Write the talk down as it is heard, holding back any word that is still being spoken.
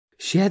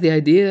she had the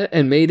idea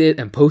and made it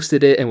and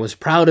posted it and was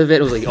proud of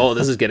it. I was like, oh,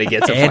 this is gonna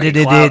get some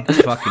edited fucking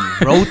it, fucking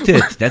wrote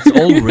it. That's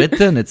all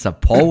written. It's a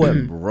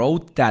poem.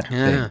 Wrote that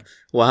thing.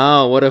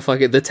 Wow, what a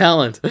fucking the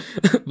talent.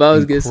 But I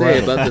was gonna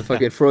say about the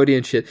fucking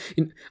Freudian shit.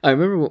 I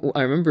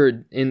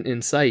remember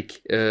in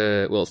psych,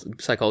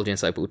 psychology and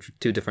psych, which are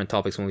two different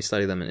topics when we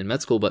studied them in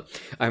med school. But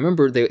I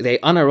remember they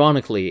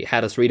unironically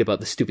had us read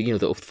about the stupid,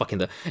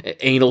 the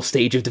anal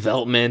stage of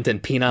development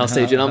and penile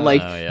stage, and I'm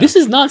like, this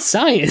is not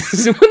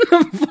science. What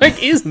the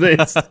fuck is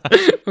this?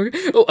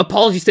 Okay. Oh,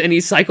 apologies to any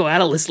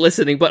psychoanalysts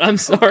listening, but I'm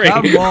sorry.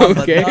 Come on,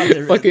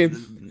 okay,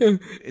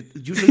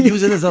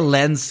 use it as a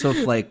lens of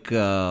like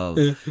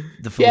the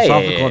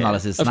philosophical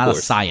analysis, not a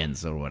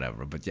science or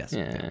whatever. But yes,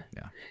 yeah.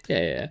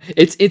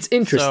 It's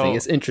interesting. So,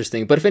 it's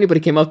interesting. But if anybody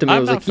came up to me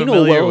and was like,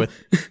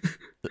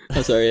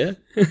 I'm sorry, yeah.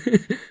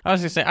 I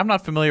was gonna say I'm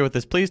not familiar with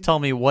this. Please tell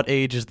me what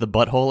age is the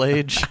butthole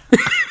age.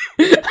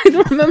 I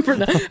don't remember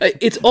now.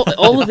 It's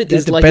all of it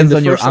is like in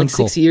the first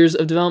 6 years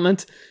of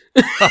development.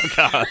 Oh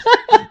god.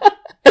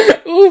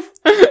 Oof.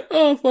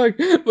 Oh fuck.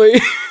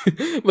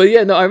 But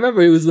yeah, no, I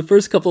remember it was the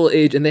first couple of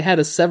age, and they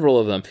had several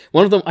of them.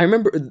 One of them, I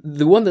remember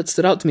the one that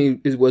stood out to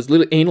me was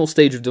literally anal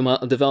stage of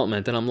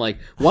development, and I'm like,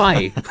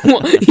 why?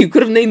 You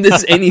could have named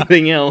this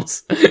anything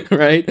else,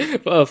 right?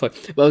 Oh fuck.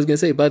 But I was gonna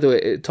say, by the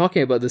way,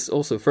 talking about this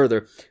also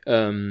further,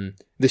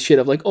 this shit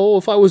of like, oh,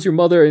 if I was your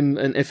mother and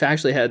if I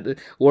actually had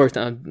worked,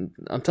 I'm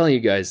telling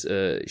you guys,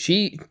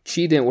 she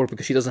didn't work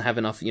because she doesn't have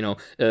enough,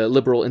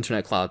 liberal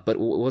internet clout. But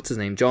what's his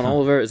name? John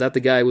Oliver? Is that the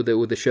guy with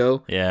the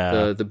show?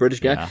 Yeah, the British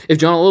guy. Yeah. If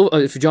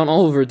John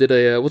Oliver did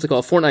a what's it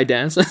called, Fortnite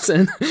dance,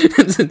 sent a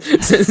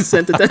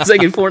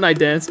 10-second Fortnite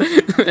dance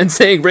and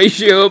saying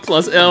ratio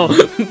plus L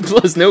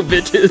plus no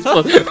bitches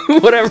plus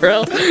whatever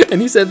else, and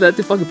he said that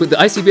to fucking put the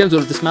ICBMs would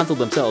have dismantled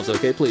themselves.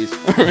 Okay, please.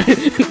 All right,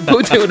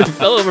 Putin would have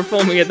fell over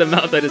foaming at the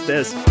mouth at his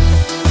desk.